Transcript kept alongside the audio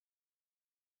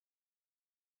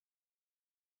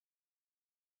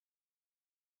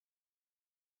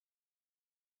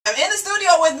In the studio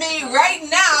with me right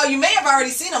now, you may have already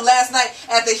seen him last night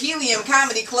at the Helium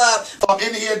Comedy Club. I'm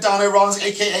in here, Donnell Rawlings,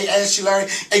 a.k.a. Ashy Larry,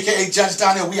 a.k.a. Jazzy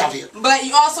T. We out here. But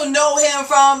you also know him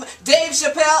from Dave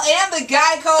Chappelle and the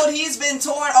Guy Code. He's been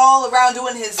touring all around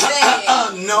doing his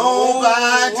thing.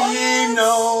 Nobody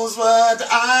knows what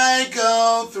I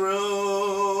go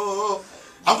through.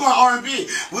 I'm going R&B.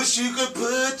 Wish you could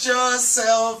put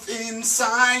yourself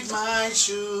inside my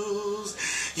shoes.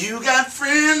 You got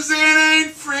friends that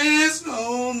ain't friends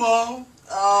no more.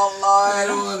 Oh, Lord. I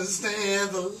don't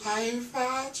understand the life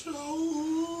I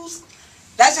chose.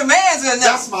 That's your man's in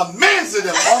there. That's my man's in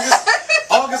there.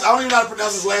 August, I don't even know how to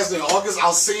pronounce his last name. August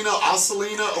Alsina, or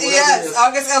whatever it is.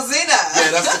 August Alsina.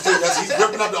 Yeah, that's the thing. He's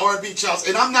ripping up the R&B charts.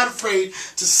 And I'm not afraid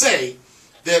to say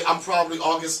that I'm probably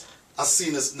August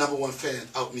Alsina's #1 fan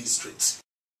out in these streets.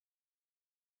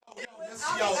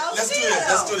 Let's do this.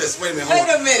 Let's do this. Wait a minute. Wait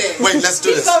a minute. Wait, let's do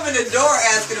this. He's coming the door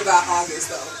asking about August,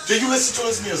 though. Do you listen to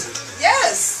his music?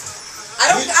 Yes.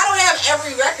 I don't have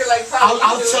every record like probably.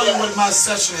 I'll tell you what my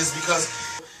session is, because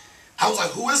I was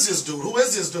like, who is this dude? Who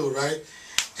is this dude, right?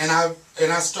 And I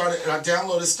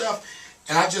downloaded his stuff,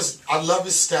 and I love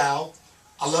his style.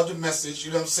 I love the message.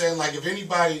 You know what I'm saying? Like, if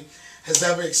anybody has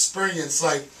ever experienced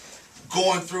like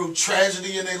going through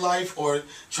tragedy in their life or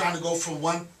trying to go from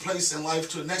one place in life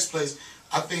to the next place,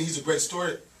 I think he's a great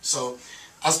story. So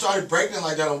I started breaking it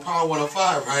like that on Power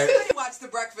 105, right? We watched the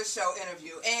Breakfast Show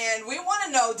interview, and we want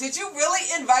to know, did you really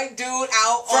invite dude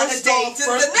out on a date to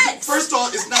the next? First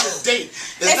off, it's not a date.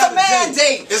 It's a man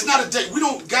date. It's not a date.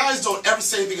 Guys don't ever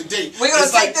say anything a date. We're going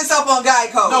to take this up on Guy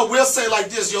Code. No, we'll say like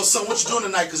this, yo, son, what you doing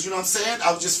tonight? Because you know what I'm saying?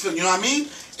 I was just feeling, you know what I mean?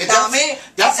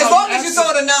 That's as long as you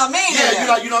throw the nah mean.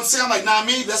 Yeah, you know what I'm saying? I'm like, nah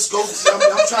mean, let's go.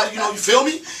 I'm trying to, you feel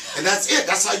me? And that's it.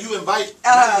 That's how you invite.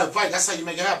 That's how you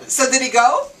make it happen. So did he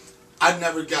go? I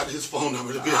never got his phone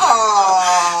number to be.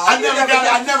 I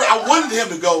wanted him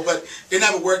to go, but it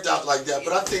never worked out like that.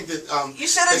 But I think that you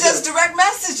should have just direct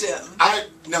messaged him.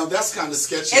 No, that's kind of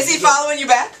sketchy. Is he following you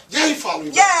back? Yeah, he followed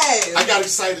me back. Yes. I got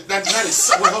excited. Wait,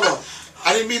 hold on.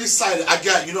 I didn't mean excited.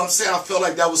 You know what I'm saying? I felt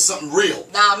like that was something real.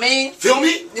 Nah, mean. Feel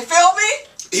me? You feel me?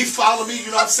 He followed me. You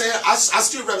know what I'm saying? I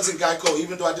still represent Guy Code,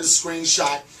 even though I did a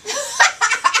screenshot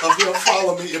of him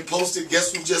follow me and posted.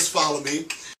 Guess who just followed me?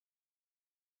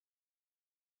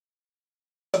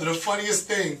 The funniest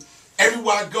thing,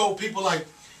 everywhere I go, people like,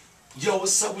 yo,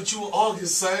 what's up with you in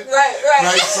August, son?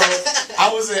 Right. So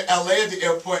I was in LA at the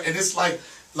airport, and it's like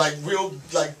real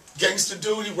gangster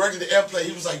dude. He worked at the airplane.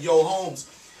 He was like, yo, Holmes.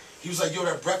 He was like, yo,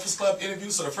 that Breakfast Club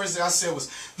interview. So the first thing I said was,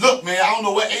 look, man, I don't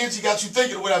know what Angie got you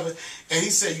thinking or whatever. And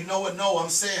he said, you know what? No, I'm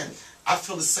saying, I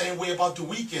feel the same way about The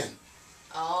Weeknd.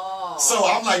 Oh. So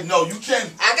I'm like, no, you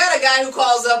can't. I got a guy who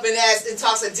calls up and asks and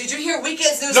talks like, did you hear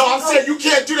Weeknd's news? No, I'm saying you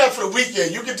can't do that for The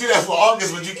Weeknd. You can do that for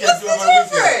August, but you can't do that for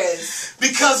The Weeknd.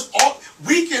 Because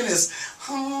Weeknd is,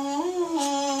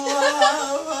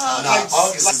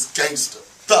 August is gangster,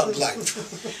 thug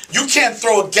life. You can't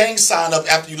throw a gang sign up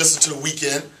after you listen to The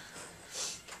Weeknd.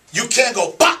 You can't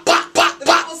go bop, bop, bop, the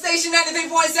bop. People Station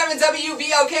 93.7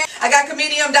 WBLK. I got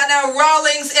comedian Donnell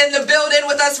Rawlings in the building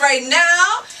with us right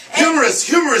now. Humorous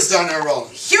Donnell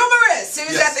Rawlings. Humorous. He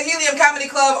was at the Helium Comedy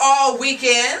Club all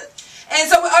weekend. And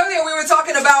so earlier we were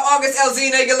talking about August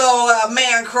Alsina, your little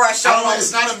man crush.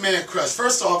 It's not a man crush.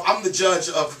 First off, I'm the judge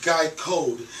of Guy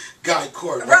Code. Guy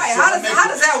Court. Right. So how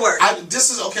does that work? This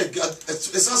is okay.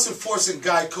 It's us enforcing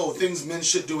Guy Code, things men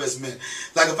should do as men.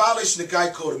 Like a violation of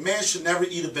Guy Code, a man should never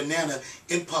eat a banana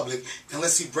in public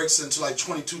unless he breaks it into like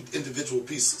 22 individual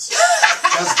pieces.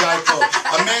 That's Guy Code.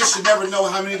 A man should never know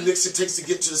how many licks it takes to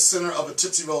get to the center of a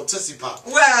Tootsie Roll Tootsie Pop.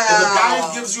 Wow. If a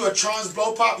guy gives you a Tron's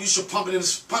blow pop, you should punch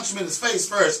him in his face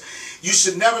first. You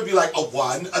should never be like a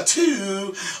 1, a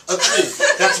 2, a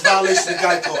 3. That's a violation of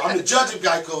Guy Code. I'm the judge of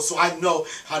Guy Code, so I know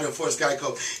how to enforce Guy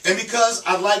Code. And because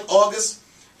I like August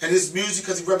and his music,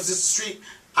 because he represents the street,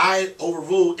 I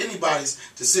overrule anybody's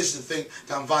decision to think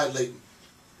that I'm violating.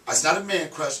 It's not a man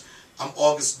crush. I'm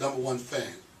August's #1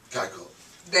 fan. Guy Code.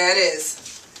 That is.